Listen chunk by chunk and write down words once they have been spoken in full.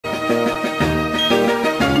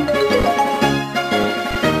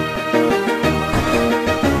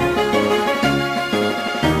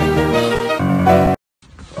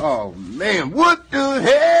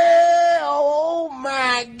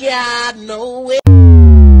do it.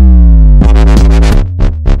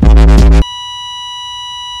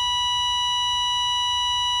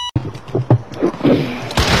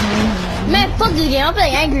 Man, fuck this game. I'm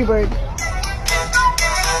playing Angry Bird.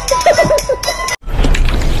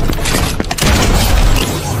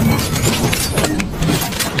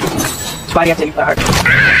 Spidey, I'm taking fire.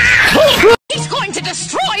 He's going to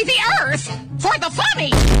destroy the Earth for the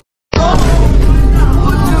funny.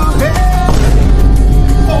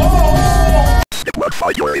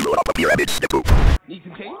 Need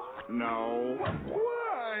some tea? No.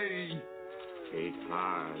 Why?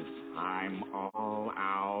 Because I'm all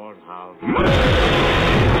out of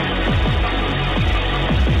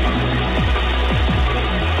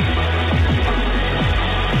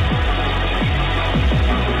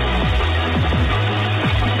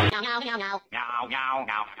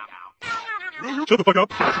Shut the fuck up.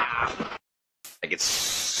 Like, it's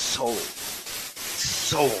so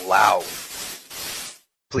loud.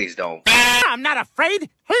 Please don't. I'm not afraid.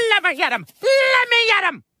 Let me get him. Let me get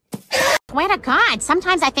him. Swear to God,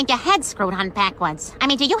 sometimes I think your head's screwed on backwards. I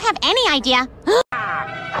mean, do you have any idea? Back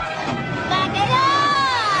it up!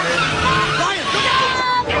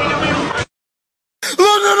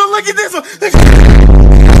 No, look at this one.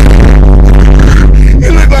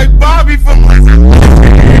 You look like Bobby from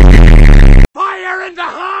fire in the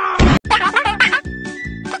hole!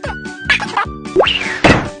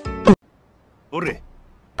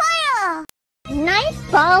 Fire! Nice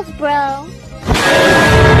balls, bro.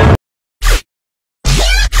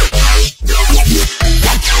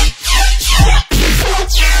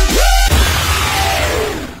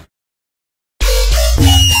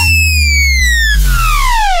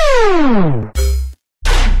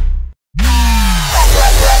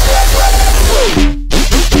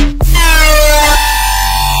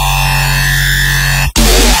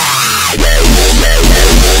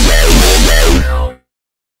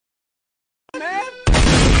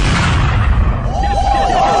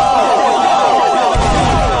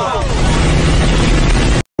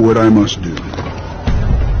 What I must do.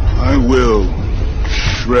 I will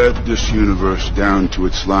shred this universe down to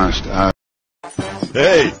its last atom.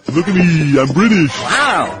 Hey, look at me, I'm British.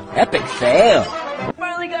 Wow, epic fail.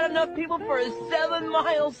 Finally got enough people for a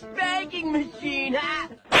 7-mile spanking machine, huh?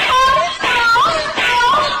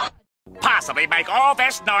 Possibly make all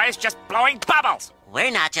this noise just blowing bubbles.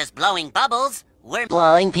 We're not just blowing bubbles, we're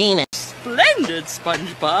blowing penis. Splendid,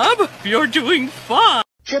 SpongeBob. You're doing fine.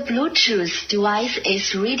 The Bluetooth device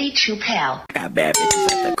is ready to pair. I got bad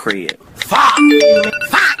bitches at the crib. Fuck you.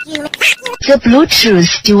 Fuck you. The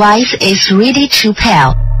Bluetooth device is ready to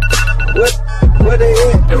pair. What they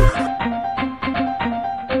do?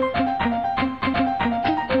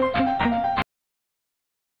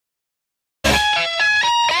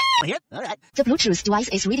 Alright. The Bluetooth device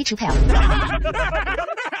is ready to pair. Oh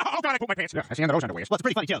God, I put my pants. Yeah, that's the end of those underwears. Well, it's a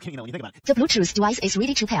pretty funny joke, you know, when you think about it. The Bluetooth device is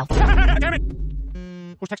ready to pair. Damn it.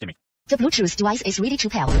 Who's texting me? The Bluetooth device is ready to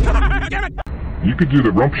pair. Damn it. You could do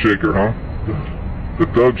the rump shaker, huh? The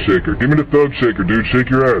thug shaker. Give me the thug shaker, dude. Shake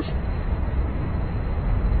your ass.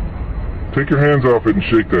 Take your hands off it and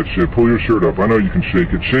shake that shit. Pull your shirt up. I know you can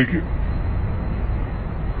shake it. Shake it.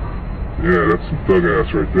 Yeah, that's some thug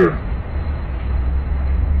ass right there.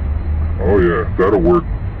 Oh yeah, that'll work.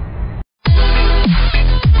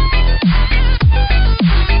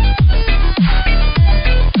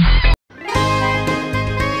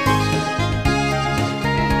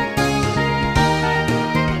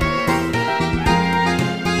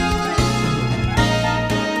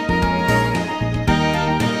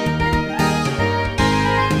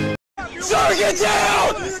 Sir, get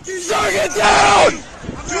down! Sir, get down!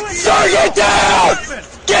 Sir, get down!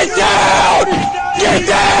 Get down! Get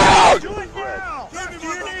down!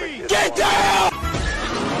 Get down!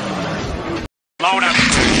 Load him.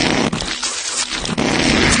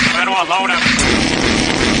 Where do I load him?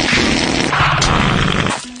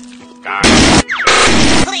 God.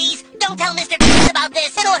 Please, don't tell Mr. Krabs about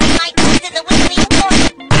this. It'll hurt my chances of winning the award.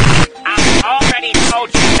 I've already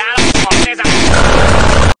told you that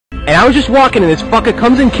And I was just walking and this fucker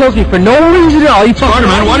comes and kills me for no reason at all. He told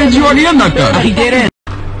Spider-Man, why didn't you already end that gun? He didn't.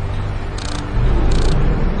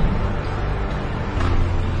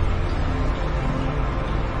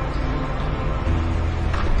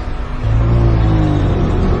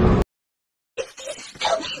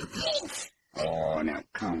 Oh, now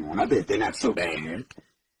come on. I bet they're not so bad.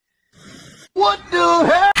 What the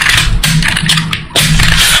hell?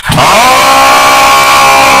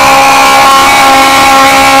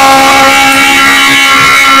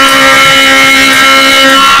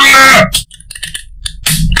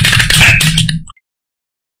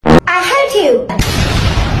 I heard you.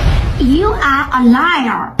 You are a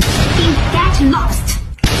liar. You get lost.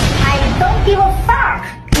 I don't give a fuck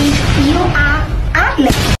if you are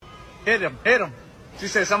ugly. Hit him. She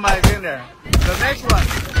said somebody's in there. The next one.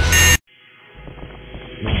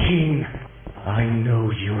 Machine, I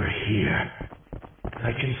know you're here.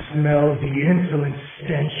 I can smell the insolent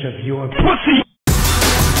stench of your pussy!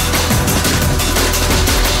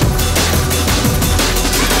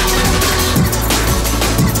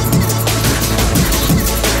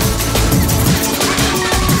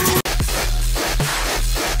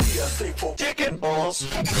 Chicken balls.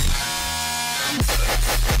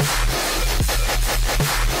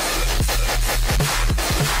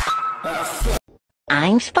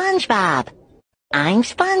 I'm SpongeBob. I'm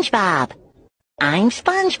SpongeBob. I'm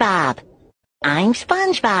SpongeBob. I'm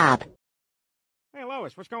SpongeBob. Hey,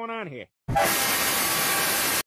 Lois, what's going on here?